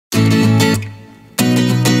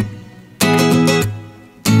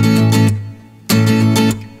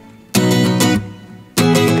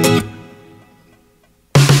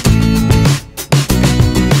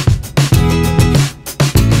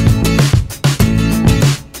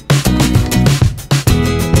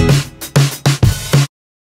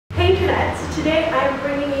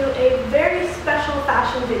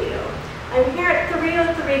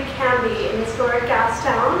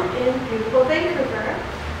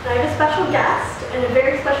I have a special guest and a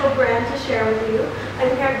very special brand to share with you.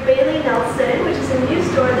 I'm here at Bailey Nelson, which is a new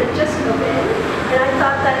store that just opened, and I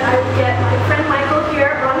thought that I would get my friend Michael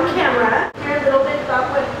here on camera, hear a little bit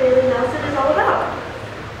about what Bailey Nelson is all about.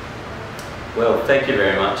 Well, thank you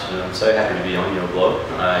very much, and I'm so happy to be on your blog.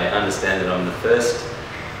 I understand that I'm the first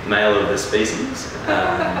male of the species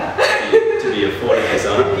to be afforded this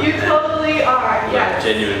honour. You totally are, yes. I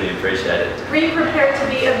genuinely appreciate it. Be prepared to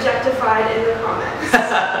be objectified in the comments.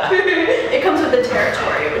 It comes with the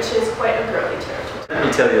territory, which is quite a girly territory. Let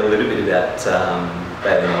me tell you a little bit about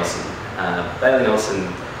Bailey Nelson. Bailey Nelson,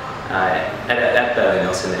 at Bailey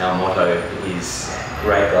Nelson, our motto is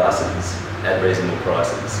great glasses at reasonable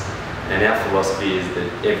prices. And our philosophy is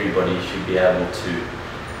that everybody should be able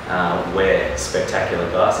to wear spectacular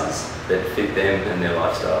glasses that fit them and their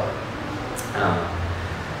lifestyle.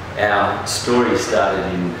 Our story started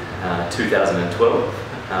in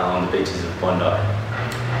 2012 on the beaches of Bondi.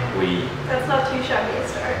 That's not too shabby a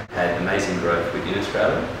start. Had amazing growth within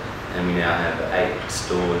Australia, and we now have 8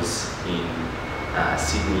 stores in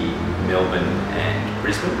Sydney, Melbourne and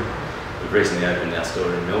Brisbane. We've recently opened our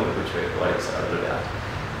store in Melbourne, which we're quite excited about.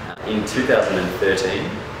 In 2013,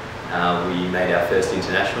 we made our first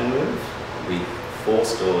international move with 4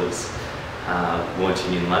 stores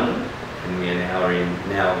launching in London, and we are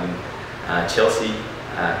now in Chelsea,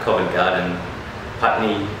 Covent Garden,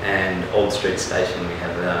 Putney and Old Street Station. We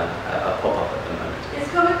have a pop-up at the moment. Is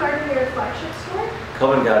Covent Garden your flagship store?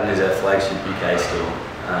 Covent Garden is our flagship UK store.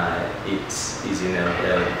 It is in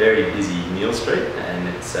a very busy Neal Street, and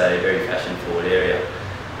it's a very fashion-forward area.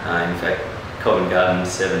 In fact, Covent Garden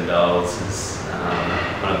 7 Dials is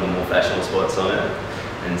one of the more fashionable spots on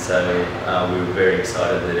earth, and so we were very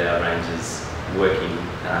excited that our range is working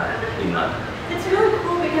in London. It's really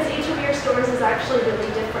cool because each of your stores is actually really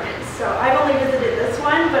different. So I've only visited this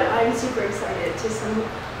one, but I'm super excited to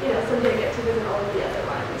someday get to visit all of the other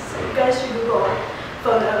ones. So you guys should Google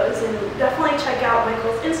photos and definitely check out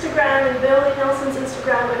Michael's Instagram and Bailey Nelson's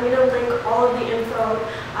Instagram. I'm going to link all of the info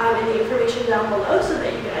and the information down below so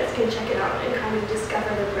that you guys can check it out and kind of discover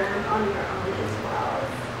the brand on your own as well.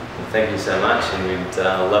 Well, thank you so much, and we'd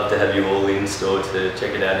love to have you all in store to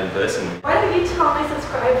check it out in person. Why don't you tell my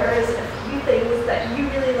subscribers a few things that you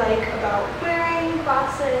really like about wearing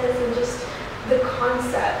glasses and just the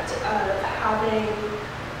concept of having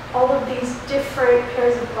all of these different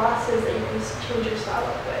pairs of glasses that you can change your style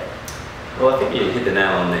up with? Well, I think you hit the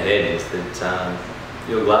nail on the head, is that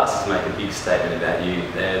your glasses make a big statement about you.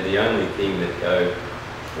 They're the only thing that go,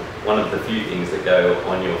 one of the few things that go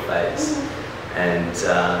on your face. And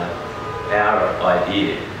our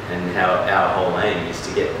idea and our whole aim is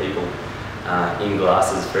to get people in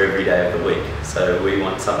glasses for every day of the week. So we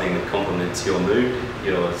want something that complements your mood,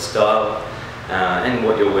 your style, and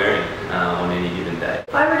what you're wearing on any given day.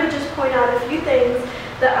 If I were to just point out a few things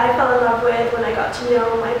that I fell in love with when I got to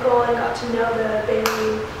know Michael and got to know the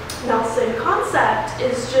Bailey Nelson concept,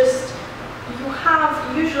 is just you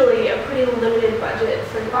have usually a pretty limited budget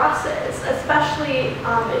for glasses, especially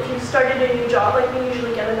if you started a new job. Like, we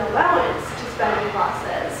usually get an allowance to spend on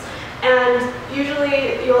glasses, and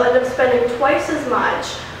usually you'll end up spending twice as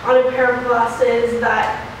much on a pair of glasses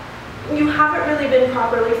that you haven't really been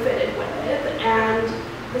properly fitted with, and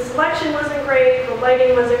the selection wasn't great, the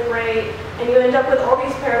lighting wasn't great, and you end up with all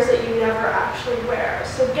these pairs that you never actually wear.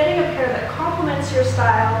 So getting a pair that complements your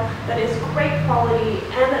style, that is great quality,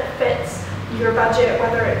 and that fits your budget,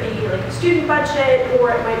 whether it be like a student budget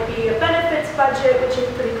or it might be a benefits budget, which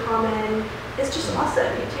is pretty common, is just awesome.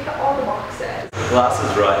 You take out all the boxes.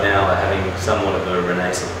 Glasses right now are having somewhat of a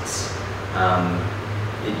renaissance.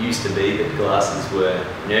 It used to be that glasses were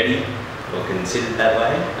nerdy, or considered that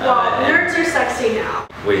way. Well, nerds are sexy now.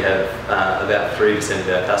 We have about 3% of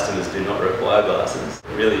our customers do not require glasses.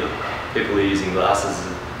 Really, people are using glasses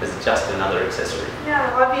as just another accessory.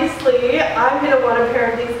 Yeah, obviously, I'm going to want a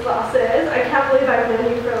pair of these glasses. I can't believe I've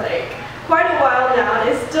known you for like quite a while now, and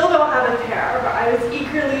I still don't have a pair, but I was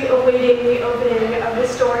eagerly awaiting the opening of the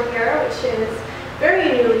store here, which is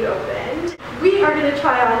very newly opened. We are going to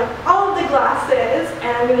try on all of the glasses,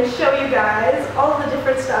 and I'm going to show you guys all of the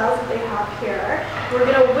different styles that they have here. We're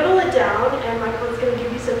going to whittle it down, and Michael's going to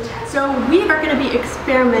give you some tests. So we are going to be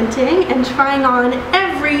experimenting and trying on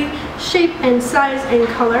every shape and size and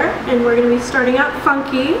color, and we're going to be starting out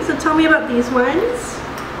funky. So tell me about these ones.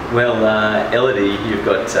 Well, Elodie, you've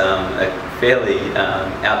got a fairly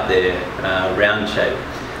out there round shape.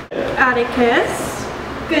 Atticus,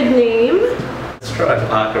 good name. Let's try a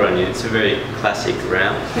Parker on you. It's a very classic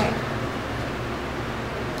round. Okay.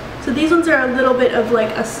 So these ones are a little bit of like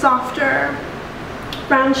a softer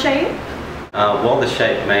round shape. While the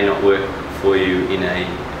shape may not work for you in a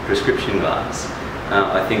prescription glass,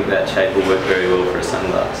 I think that shape will work very well for a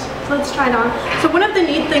sunglass. So let's try it on. So one of the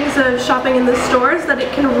neat things of shopping in the store is that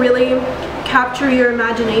it can really capture your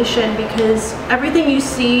imagination, because everything you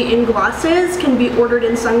see in glasses can be ordered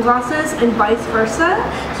in sunglasses and vice versa.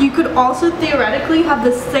 So you could also theoretically have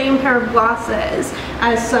the same pair of glasses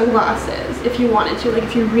as sunglasses if you wanted to, like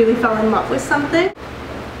if you really fell in love with something.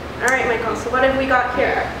 Alright Michael, so what have we got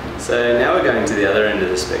here? So now we're going to the other end of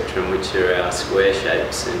the spectrum, which are our square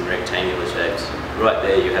shapes and rectangular shapes. Right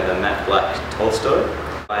there you have a matte black Tolstoy.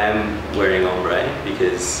 I am wearing ombre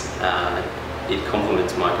because it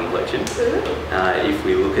complements my complexion. If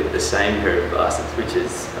we look at the same pair of glasses, which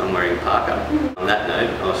is I'm wearing Parker. On that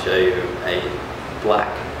note, I'll show you a black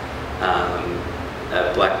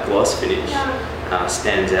gloss finish.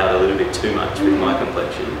 Stands out a little bit too much with my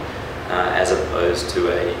complexion, as opposed to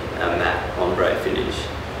a matte ombre finish.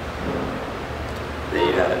 There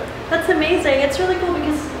you have it. That's amazing. It's really cool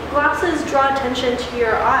because glasses draw attention to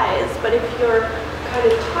your eyes, but if you're kind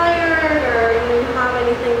of tired or you have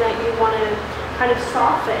anything that you want to kind of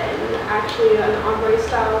soften, actually an ombre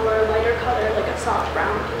style or a lighter color like a soft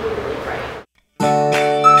brown can be really bright.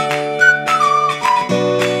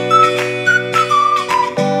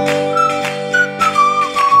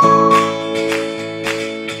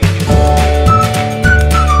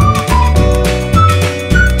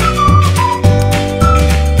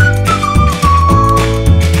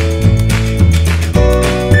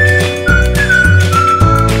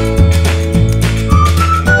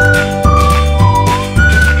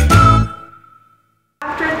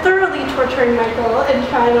 Michael and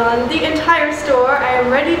trying on the entire store, I am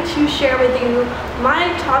ready to share with you my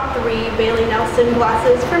top 3 Bailey Nelson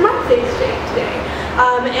glasses for my face day today.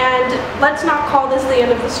 And let's not call this the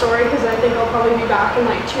end of the story, because I think I'll probably be back in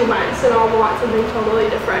like 2 months and I'll want something totally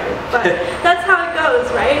different. But that's how it goes,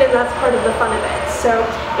 right? And that's part of the fun of it. So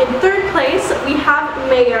in 3rd place we have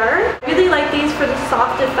Mayer. I really like these for the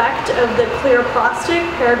soft effect of the clear plastic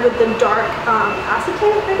paired with the dark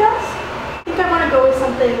acetate, I guess. I think I want to go with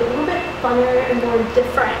something a little bit funner and more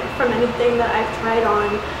different from anything that I've tried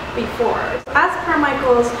on before. As per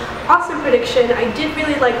Michael's awesome prediction, I did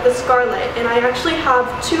really like the Scarlet, and I actually have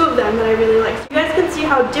 2 of them that I really like. So you guys can see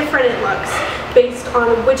how different it looks based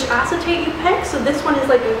on which acetate you pick. So this one is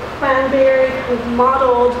like a cranberry kind of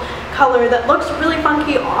mottled color that looks really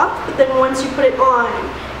funky off, but then once you put it on,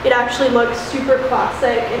 it actually looks super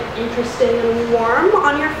classic and interesting and warm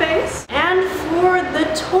on your face. And for the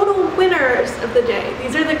total winners of the day,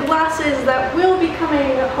 these are the glasses that will be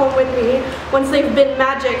coming home with me once they've been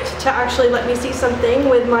magicked to actually let me see something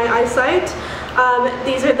with my eyesight.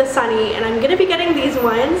 These are the Sunny, and I'm going to be getting these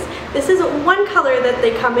ones. This is one color that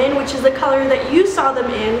they come in, which is the color that you saw them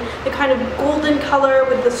in, the kind of golden color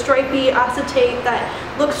with the stripy acetate that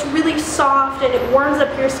looks really soft and it warms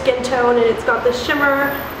up your skin tone, and it's got the shimmer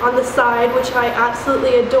on the side, which I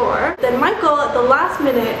absolutely adore. Then Michael, at the last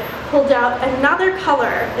minute, pulled out another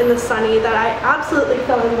color in the Sunny that I absolutely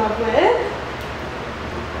fell in love with,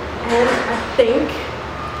 and I think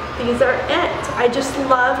these are it. I just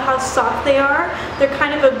love how soft they are. They're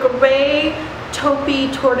kind of a gray,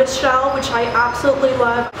 taupey tortoise shell, which I absolutely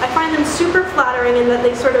love. I find them super flattering in that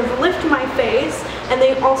they sort of lift my face, and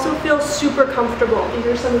they also feel super comfortable. These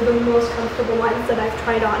are some of the most comfortable ones that I've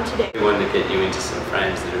tried on today. We wanted to get you into some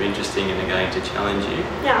frames that are interesting and are going to challenge you.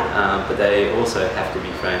 Yeah. But they also have to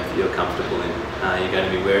be frames that you're comfortable in. You're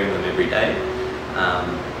going to be wearing them every day.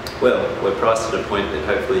 Well, we're priced at a point that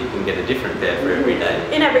hopefully you can get a different pair for every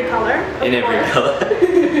day. In every color. In every colour.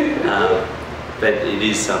 But it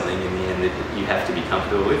is something in the end that you have to be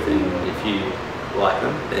comfortable with, and if you like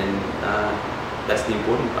them, then that's the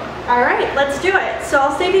important part. Alright, let's do it. So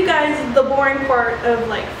I'll save you guys the boring part of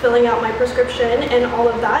like filling out my prescription and all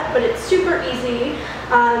of that, but it's super easy.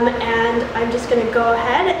 And I'm just going to go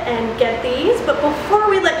ahead and get these. But before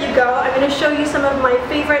we let you go, I'm going to show you some of my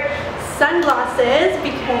favorite sunglasses,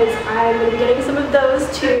 because I'm going to be getting some of those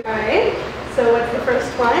too. Alright, so what's the first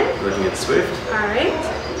one? Looking at Swift. Alright,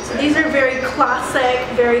 so these are very classic,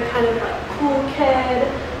 very kind of like cool kid.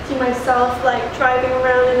 See myself like driving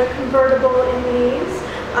around in a convertible in these.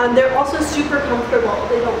 They're also super comfortable.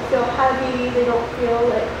 They don't feel heavy, they don't feel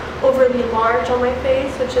like overly large on my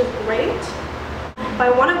face, which is great. If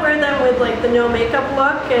I want to wear them with like the no makeup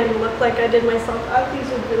look and look like I did myself up, these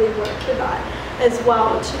would really work for that as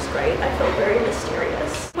well, which is great. I feel very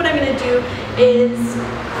mysterious. What I'm going to do is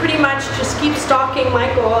pretty much just keep stalking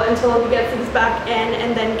Michael until he gets these back in,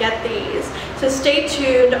 and then get these. So stay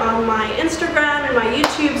tuned on my Instagram and my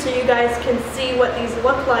YouTube so you guys can see what these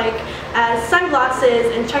look like as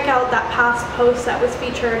sunglasses, and check out that past post that was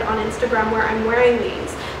featured on Instagram where I'm wearing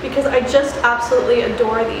these. because I just absolutely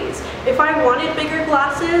adore these. If I wanted bigger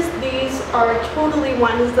glasses, these are totally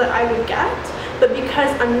ones that I would get, but because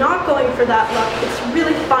I'm not going for that look, it's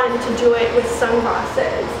really fun to do it with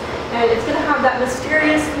sunglasses. And it's going to have that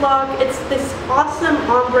mysterious look. It's this awesome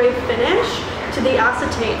ombre finish to the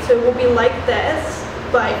acetate, so it will be like this,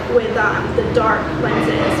 but with the dark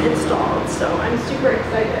lenses installed. So I'm super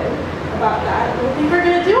excited about that. I think we're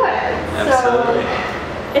gonna do it. Absolutely.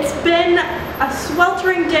 So it's been a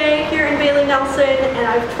sweltering day here in Bailey Nelson, and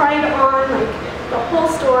I've tried on like the whole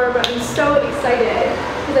store, but I'm so excited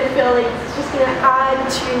because I feel like it's just gonna add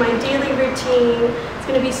to my daily routine. It's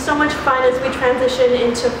gonna be so much fun as we transition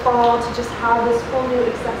into fall to just have this whole new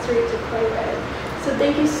accessory to play with. So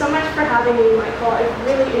thank you so much for having me, Michael. I've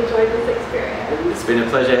really enjoyed this experience. It's been a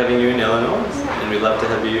pleasure having you in Eleanor, and we'd love to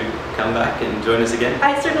have you come back and join us again.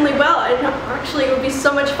 I certainly will, and actually it would be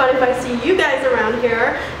so much fun if I see you guys around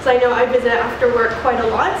here, so I know I visit after work quite a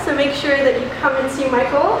lot, so make sure that you come and see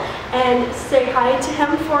Michael and say hi to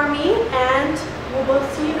him for me, and we'll both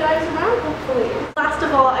see you guys around, hopefully. Last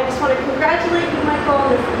of all, I just want to congratulate you, Michael, on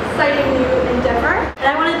this exciting new endeavor. And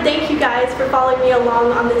I want to thank you guys for following me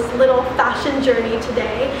along on this little fashion journey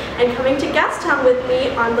today and coming to Gastown with me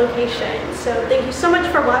on location. So thank you so much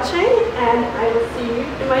for watching, and I will see you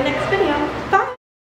in my next video. Bye!